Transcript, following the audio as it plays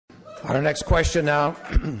Our next question now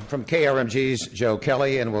from KRMG's Joe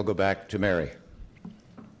Kelley, and we'll go back to Mary.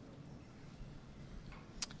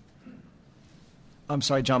 I'm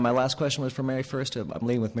sorry, John, my last question was for Mary first. I'm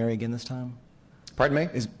leading with Mary again this time. Pardon me?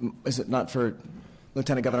 Is it not for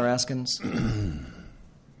Lieutenant Governor Askins?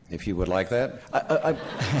 If you would like that.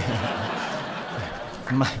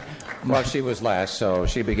 Well, she was last, so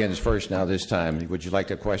she begins first now this time. Would you like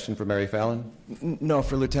a question for Mary Fallin? No,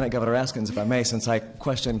 for Lieutenant Governor Askins, if I may, since I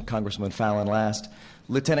questioned Congressman Fallin last.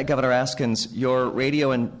 Lieutenant Governor Askins, your radio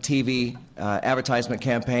and TV advertisement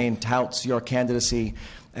campaign touts your candidacy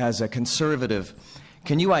as a conservative.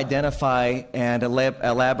 Can you identify and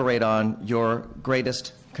elaborate on your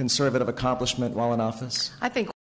greatest conservative accomplishment while in office? I think